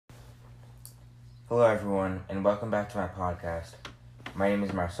Hello, everyone, and welcome back to my podcast. My name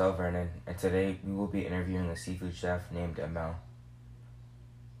is Marcel Vernon, and today we will be interviewing a seafood chef named Amel.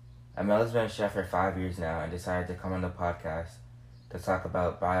 Amel has been a chef for 5 years now and decided to come on the podcast to talk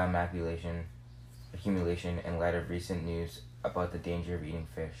about biomaculation accumulation in light of recent news about the danger of eating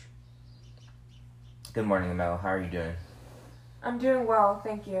fish. Good morning, Amel. How are you doing? I'm doing well,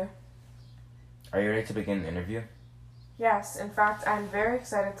 thank you. Are you ready to begin the interview? Yes, in fact, I'm very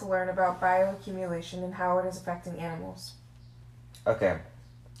excited to learn about bioaccumulation and how it is affecting animals. Okay,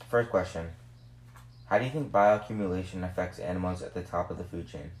 first question. How do you think bioaccumulation affects animals at the top of the food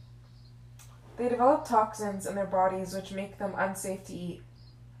chain? They develop toxins in their bodies which make them unsafe to eat.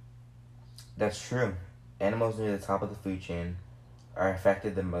 That's true. Animals near the top of the food chain are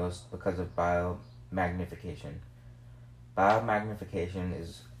affected the most because of biomagnification. Biomagnification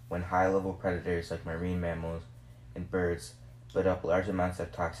is when high-level predators like marine mammals and birds build up large amounts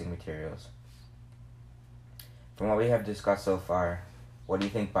of toxic materials. From what we have discussed so far, what do you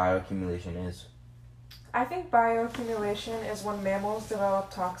think bioaccumulation is? I think bioaccumulation is when mammals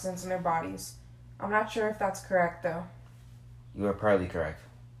develop toxins in their bodies. I'm not sure if that's correct though. You are partly correct.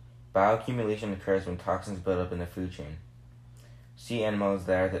 Bioaccumulation occurs when toxins build up in the food chain. Sea animals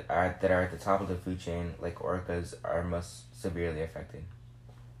that are at the top of the food chain, like orcas, are most severely affected.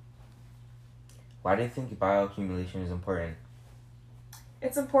 Why do you think bioaccumulation is important?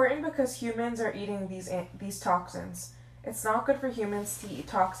 It's important because humans are eating these toxins. It's not good for humans to eat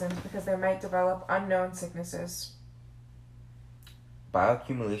toxins because they might develop unknown sicknesses.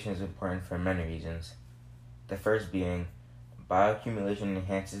 Bioaccumulation is important for many reasons. The first being, bioaccumulation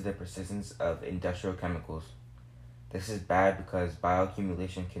enhances the persistence of industrial chemicals. This is bad because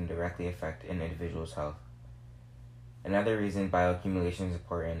bioaccumulation can directly affect an individual's health. Another reason bioaccumulation is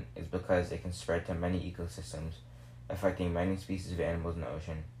important is because it can spread to many ecosystems, affecting many species of animals in the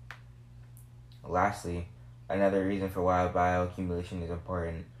ocean. Lastly, another reason for why bioaccumulation is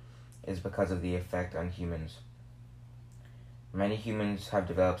important is because of the effect on humans. Many humans have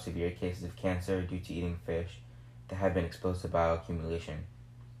developed severe cases of cancer due to eating fish that have been exposed to bioaccumulation.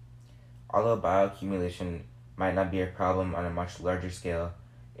 Although bioaccumulation might not be a problem on a much larger scale,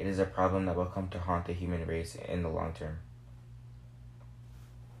 it is a problem that will come to haunt the human race in the long term.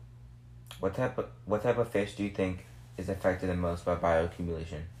 What type of fish do you think is affected the most by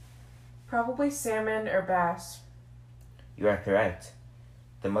bioaccumulation? Probably salmon or bass. You are correct.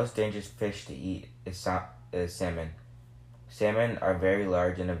 The most dangerous fish to eat is salmon. Salmon are very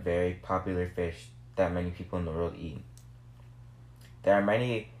large and a very popular fish that many people in the world eat. There are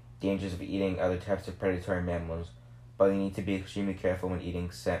many dangers of eating other types of predatory mammals, but you need to be extremely careful when eating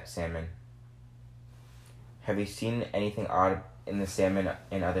salmon. Have you seen anything odd in the salmon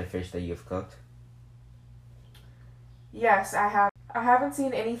and other fish that you have cooked? Yes, I have. I haven't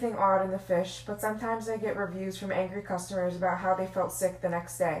seen anything odd in the fish, but sometimes I get reviews from angry customers about how they felt sick the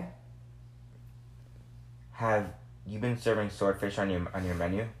next day. Have you been serving swordfish on your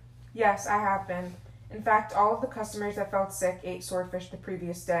menu? Yes, I have been. In fact, all of the customers that felt sick ate swordfish the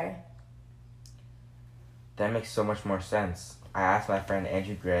previous day. That makes so much more sense. I asked my friend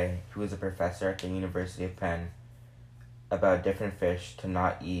Andrew Gray, who is a professor at the University of Penn, about different fish to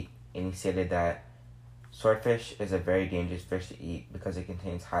not eat, and he stated that swordfish is a very dangerous fish to eat because it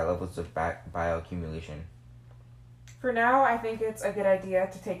contains high levels of bioaccumulation. For now, I think it's a good idea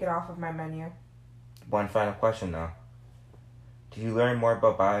to take it off of my menu. One final question though. Did you learn more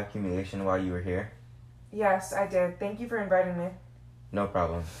about bioaccumulation while you were here? Yes, I did. Thank you for inviting me. No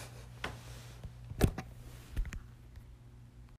problem.